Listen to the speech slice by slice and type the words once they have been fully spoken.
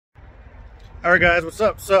Alright guys, what's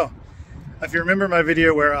up? So, if you remember my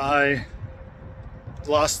video where I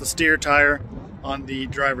lost the steer tire on the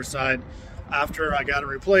driver's side, after I got it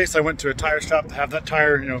replaced, I went to a tire shop to have that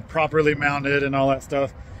tire, properly mounted and all that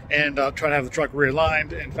stuff, and try to have the truck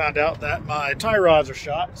realigned, and found out that my tie rods are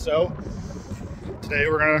shot. So today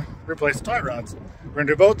we're gonna replace the tie rods. We're gonna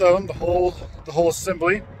do both of them, the whole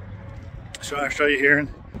assembly. So I'll show you here.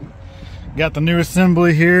 And got the new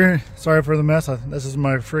assembly here. Sorry for the mess. This is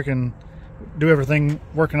my freaking do everything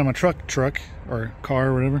working on my truck or car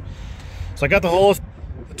or whatever. So I got the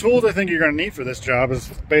tools I think you're going to need for this job is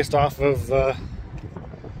based off of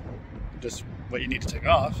just what you need to take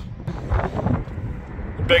off.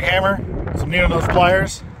 The big hammer, some needle nose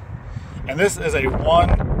pliers, and this is a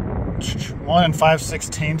 1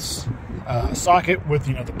 5/16 socket with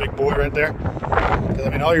the big boy right there. I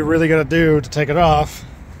mean, all you really got to do to take it off,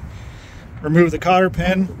 remove the cotter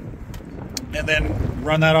pin, and then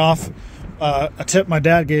run that off. A tip my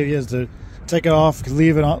dad gave you is to take it off,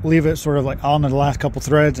 leave it sort of like on the last couple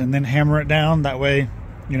threads, and then hammer it down. That way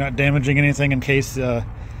you're not damaging anything in case you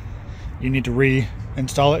need to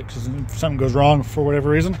reinstall it because something goes wrong for whatever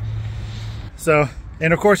reason. So,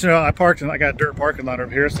 and of course, I parked and I got a dirt parking lot over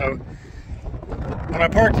here. So when I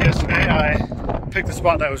parked yesterday, I picked the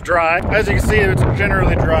spot that was dry. As you can see, it's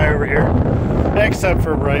generally dry over here, except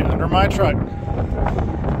for right under my truck,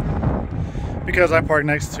 because I parked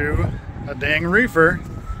next to a dang reefer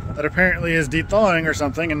that apparently is de-thawing or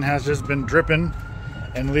something and has just been dripping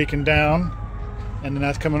and leaking down, and then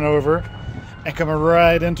that's coming over and coming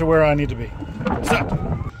right into where I need to be.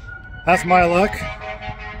 So that's my luck.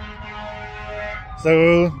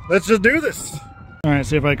 So let's just do this. All right,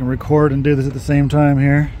 see if I can record and do this at the same time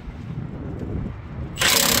here.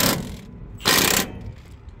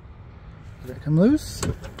 Did that come loose?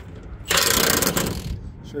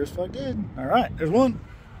 Sure as fuck did. All right, there's one.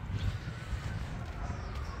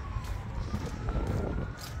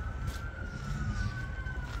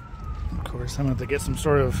 Of course, I'm going to have to get some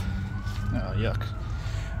sort of, yuck,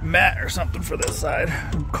 mat or something for this side.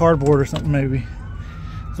 Cardboard or something maybe.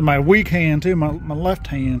 It's my weak hand too, my left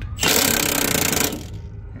hand.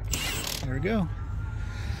 There we go.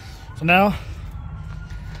 So now,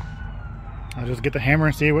 I'll just get the hammer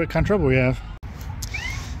and see what kind of trouble we have.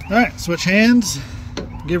 All right, switch hands.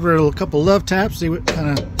 Give her a couple love taps, see what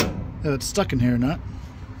kind of, if it's stuck in here or not.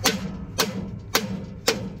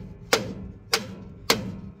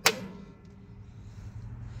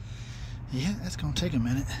 Yeah, that's gonna take a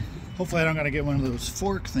minute. Hopefully I don't gotta get one of those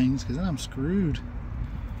fork things, because then I'm screwed.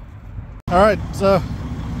 Alright, so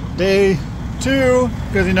day 2,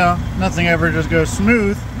 because nothing ever just goes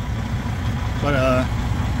smooth. But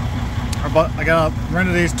I got rid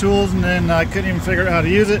of these tools and then I couldn't even figure out how to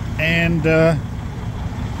use it, and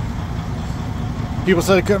people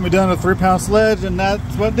said it couldn't be done with a 3-pound sledge, and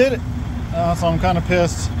that's what did it. So I'm kind of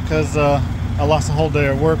pissed because I lost a whole day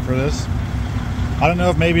of work for this. I don't know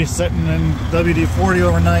if maybe sitting in WD-40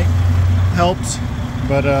 overnight helped,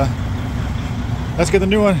 but let's get the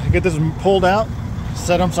new one. Get this pulled out,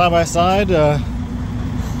 set them side by side,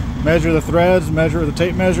 measure the threads, measure the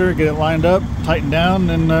tape measure, get it lined up, tighten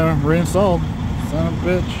down, and reinstalled. Son of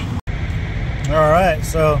a bitch. All right,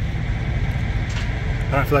 so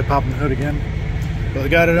I don't feel like popping the hood again. But I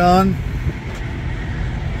got it on.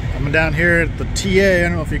 I'm down here at the TA. I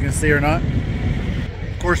don't know if you can see or not.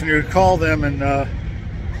 Of course, when you call them and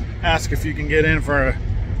ask if you can get in for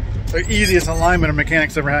the easiest alignment a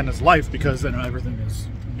mechanic's ever had in his life, because everything is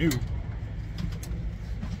new,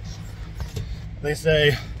 they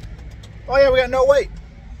say, "Oh yeah, we got no weight,"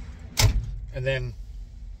 and then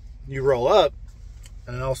you roll up,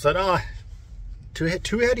 and then all of a sudden,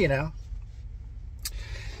 too heady now.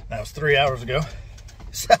 That was 3 hours ago.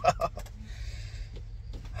 So,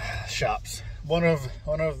 shops. One of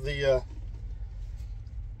the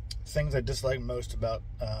things I dislike most about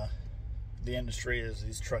the industry is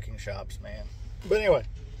these trucking shops, man. But anyway,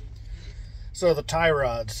 so the tie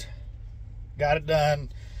rods, got it done,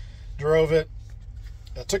 drove it.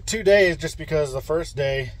 It took 2 days just because the first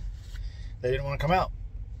day they didn't want to come out.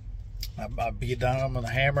 I beat down them with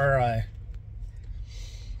a hammer.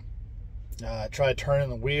 I tried turning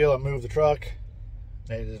the wheel. I moved the truck.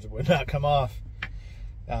 They just would not come off.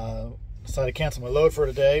 Decided to cancel my load for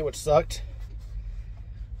today, which sucked.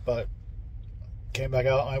 But came back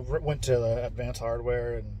out. I went to the Advanced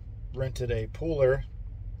Hardware and rented a puller.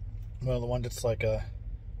 One of the ones that's like a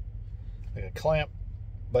clamp,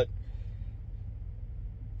 but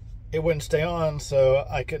it wouldn't stay on, so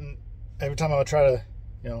I couldn't. Every time I would try to,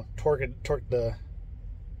 torque the.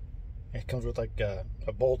 It comes with like a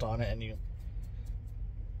bolt on it, and you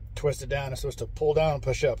twist it down. It's supposed to pull down and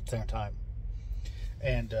push up at the same time.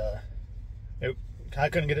 and I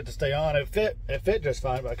couldn't get it to stay on. It fit just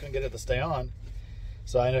fine, but I couldn't get it to stay on.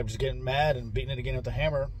 So I ended up just getting mad and beating it again with the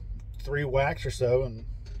hammer. 3 whacks or so, and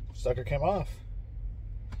sucker came off.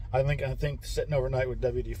 I think sitting overnight with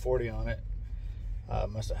WD-40 on it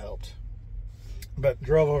must have helped. But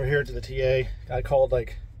drove over here to the TA. I called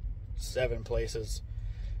like 7 places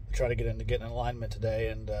to try to get in alignment today,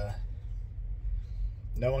 and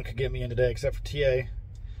no one could get me in today except for TA.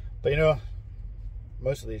 But you know,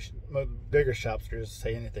 most of these bigger shops just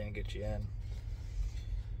say anything to get you in,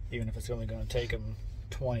 even if it's only going to take them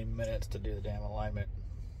 20 minutes to do the damn alignment.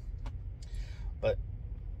 But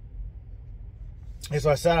so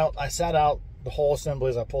I sat out the whole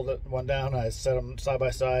assemblies. I pulled one down. I set them side by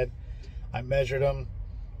side. I measured them,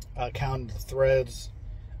 counted the threads,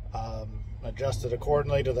 adjusted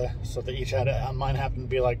accordingly to so that each had on mine happened to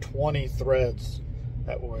be like 20 threads.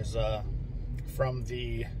 That was from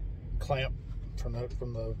the clamp from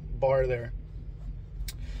the bar there.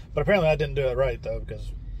 But apparently I didn't do it right though,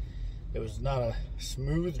 because it was not a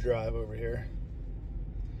smooth drive over here.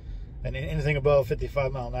 And anything above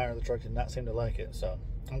 55 mile an hour, the truck did not seem to like it. So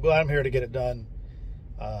I'm glad I'm here to get it done.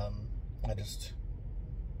 I just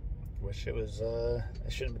wish it was,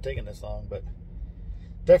 it shouldn't have been taking this long, but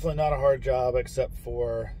definitely not a hard job, except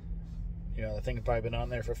for, you know, the thing had probably been on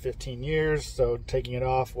there for 15 years. So taking it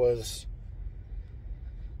off was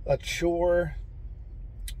a chore.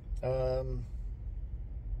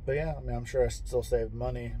 But yeah, I mean, I'm sure I still saved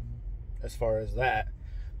money as far as that.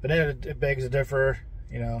 But then it begs to differ,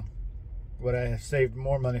 you know, would I have saved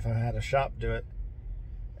more money if I had a shop do it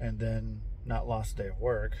and then not lost a day of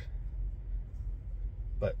work?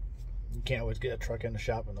 But you can't always get a truck in the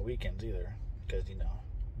shop on the weekends either, because, you know,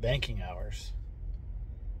 banking hours.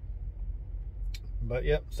 But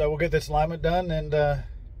yep, so we'll get this alignment done, and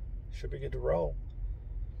should be good to roll.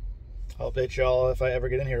 I'll update y'all if I ever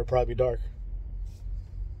get in here. It'll probably be dark.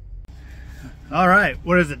 All right,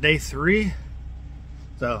 what is it, day 3?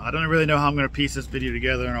 So I don't really know how I'm going to piece this video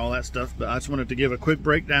together and all that stuff, but I just wanted to give a quick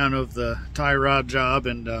breakdown of the tie rod job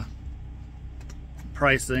and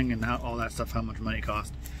pricing and all that stuff, how much money it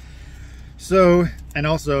cost. So, and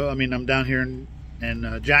also, I mean, I'm down here in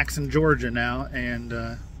Jackson, Georgia now,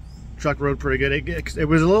 and truck rode pretty good. It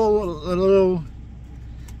was a little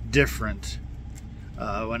different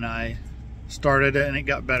when I started it, and it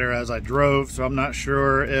got better as I drove. So I'm not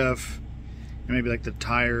sure if maybe like the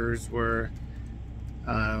tires were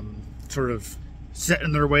sort of set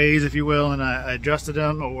in their ways, if you will, and I adjusted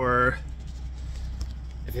them, or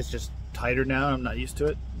if it's just tighter now. I'm not used to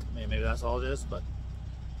it. Maybe that's all it is. But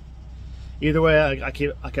either way, I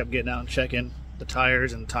kept getting out and checking the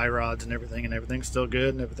tires and tie rods and everything's still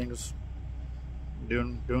good, and everything's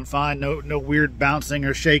doing fine. No weird bouncing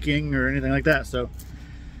or shaking or anything like that. So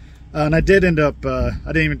and I did end up I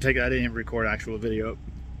didn't even record actual video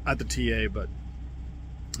at the TA, but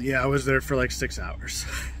yeah, I was there for like 6 hours.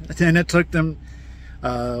 And it took them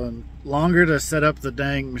longer to set up the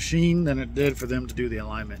dang machine than it did for them to do the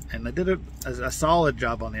alignment. And they did a solid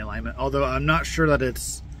job on the alignment, although I'm not sure that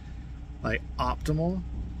it's like optimal,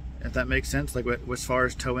 if that makes sense, like as far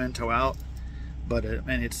as toe in, toe out. But it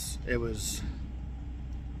was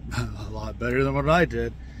a lot better than what I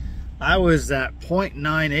did. I was at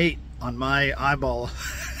 0.98 on my eyeball.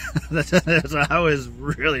 I was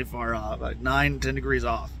really far off, like 9-10 degrees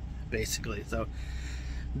off, basically. So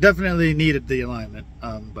definitely needed the alignment,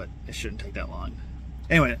 but it shouldn't take that long.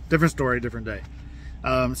 Anyway, different story, different day.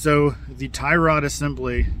 So the tie rod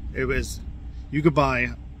assembly, you could buy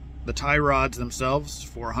the tie rods themselves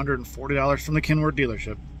for $140 from the Kenworth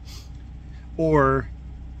dealership, or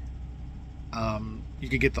you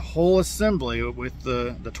could get the whole assembly with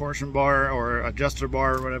the torsion bar or adjuster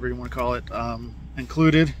bar or whatever you want to call it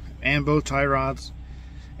included, and both tie rods,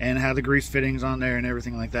 and have the grease fittings on there and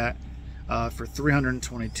everything like that for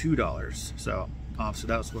 $322. So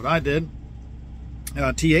that was what I did.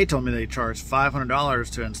 TA told me they charged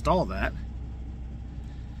 $500 to install that.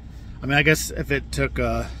 I mean, I guess if it took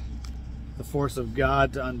the force of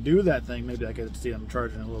God to undo that thing, maybe I could see them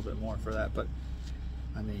charging a little bit more for that. But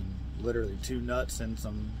I mean, literally 2 nuts and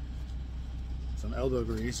some elbow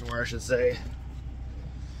grease, or I should say,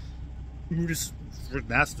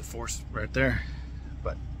 that's the force right there.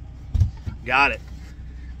 But got it.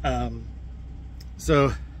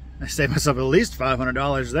 So I saved myself at least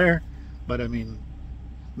 $500 there. But I mean,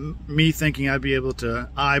 me thinking I'd be able to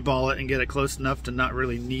eyeball it and get it close enough to not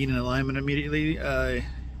really need an alignment immediately,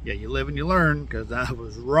 yeah, you live and you learn, because that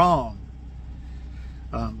was wrong.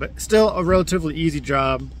 But still a relatively easy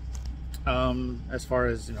job as far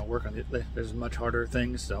as, you know, work on it. There's much harder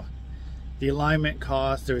things, so The alignment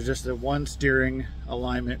cost, there was just the one steering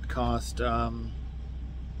alignment cost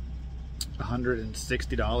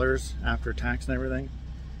 $160 after tax and everything,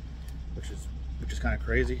 which is kind of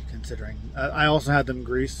crazy considering. I also had them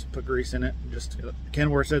put grease in it. Just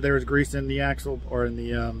Kenworth said there was grease in the axle or in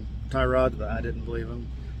the tie rods, but I didn't believe them,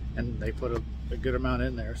 and they put a good amount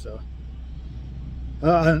in there. So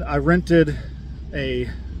I rented a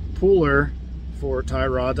pooler for tie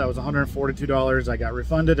rods. That was $142. I got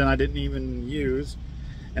refunded, and I didn't even use,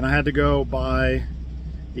 and I had to go buy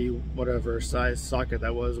the whatever size socket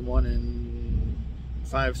that was, 1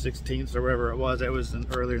 5/16 or whatever it was. It was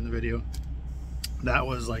earlier in the video. That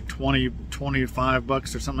was like 25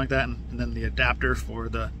 bucks or something like that, and then the adapter for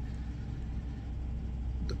the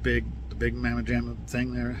big mamma jamma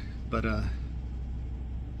thing there. But so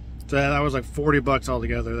that was like 40 bucks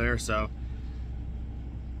altogether there. So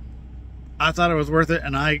I thought it was worth it,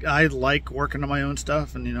 and I like working on my own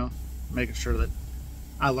stuff, and you know, making sure that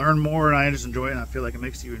I learn more, and I just enjoy it, and I feel like it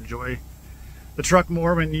makes you enjoy the truck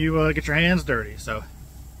more when you get your hands dirty. So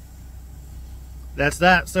that's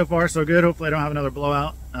that. So far so good. Hopefully I don't have another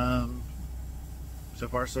blowout. So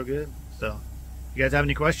far so good. So if you guys have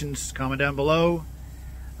any questions, comment down below,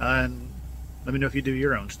 and let me know if you do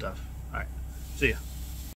your own stuff. All right, see ya.